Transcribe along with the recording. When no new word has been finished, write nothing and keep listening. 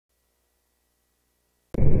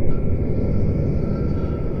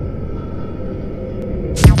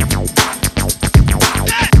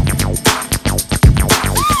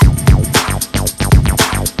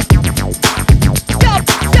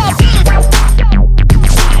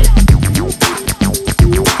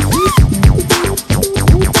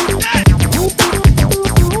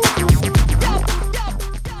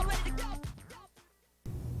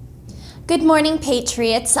morning,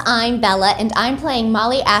 Patriots. I'm Bella, and I'm playing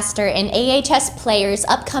Molly Astor in AHS Player's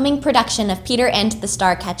upcoming production of Peter and the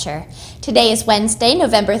Starcatcher. Today is Wednesday,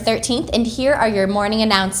 November 13th, and here are your morning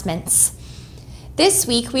announcements. This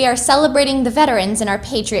week, we are celebrating the veterans in our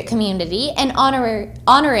Patriot community and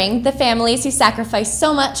honoring the families who sacrificed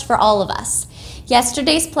so much for all of us.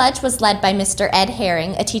 Yesterday's pledge was led by Mr. Ed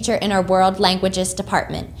Herring, a teacher in our World Languages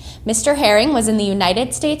department. Mr. Herring was in the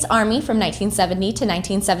United States Army from 1970 to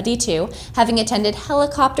 1972, having attended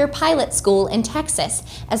helicopter pilot school in Texas,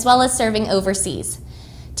 as well as serving overseas.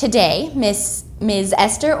 Today, Ms.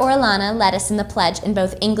 Esther Orellana led us in the pledge in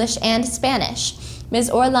both English and Spanish. Ms.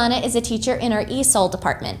 Orellana is a teacher in our ESOL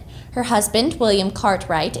department. Her husband, William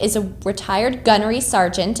Cartwright, is a retired gunnery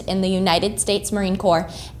sergeant in the United States Marine Corps,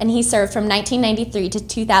 and he served from 1993 to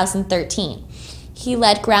 2013. He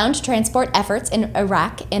led ground transport efforts in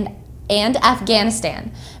Iraq and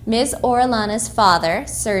Afghanistan. Ms. Orellana's father,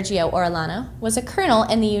 Sergio Orellana, was a colonel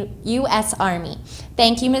in the U.S. Army.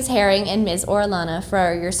 Thank you, Ms. Herring and Ms. Orellana,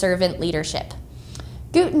 for your servant leadership.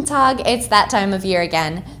 Guten Tag, it's that time of year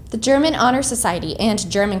again. The German Honor Society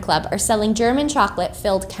and German Club are selling German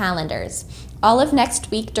chocolate-filled calendars. All of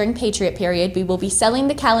next week during Patriot Period, we will be selling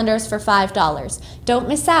the calendars for $5. Don't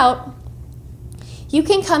miss out. You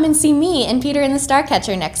can come and see me and Peter and the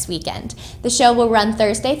Starcatcher next weekend. The show will run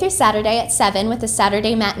Thursday through Saturday at 7 with a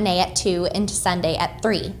Saturday matinee at 2 and Sunday at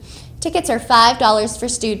 3. Tickets are $5 for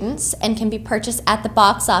students and can be purchased at the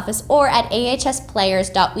box office or at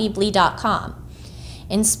ahsplayers.weebly.com.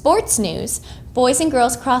 In sports news, boys and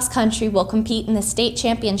girls cross country will compete in the state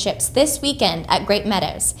championships this weekend at Great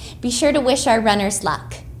Meadows. Be sure to wish our runners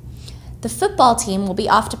luck. The football team will be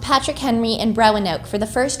off to Patrick Henry and Roanoke for the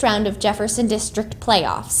first round of Jefferson District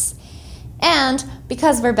playoffs. And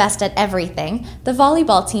because we're best at everything, the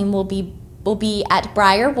volleyball team will be at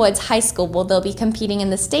Briar Woods High School, where they'll be competing in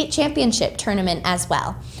the state championship tournament as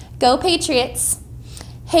well. Go Patriots!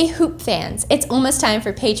 Hey Hoop fans, it's almost time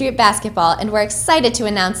for Patriot basketball, and we're excited to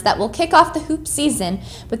announce that we'll kick off the Hoop season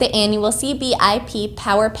with the annual CBIP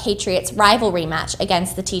Power Patriots rivalry match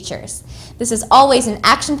against the Teachers. This is always an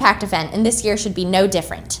action-packed event, and this year should be no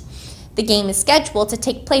different. The game is scheduled to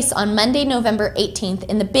take place on Monday, November 18th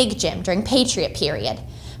in the Big Gym during Patriot Period.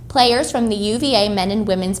 Players from the UVA men and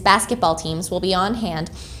women's basketball teams will be on hand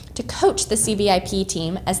to coach the CBIP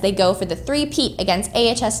team as they go for the three-peat against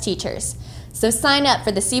AHS Teachers. So sign up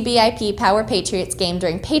for the CBIP Power Patriots game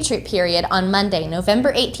during Patriot Period on Monday,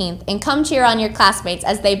 November 18th, and come cheer on your classmates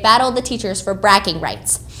as they battle the teachers for bragging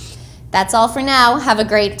rights. That's all for now. Have a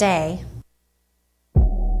great day.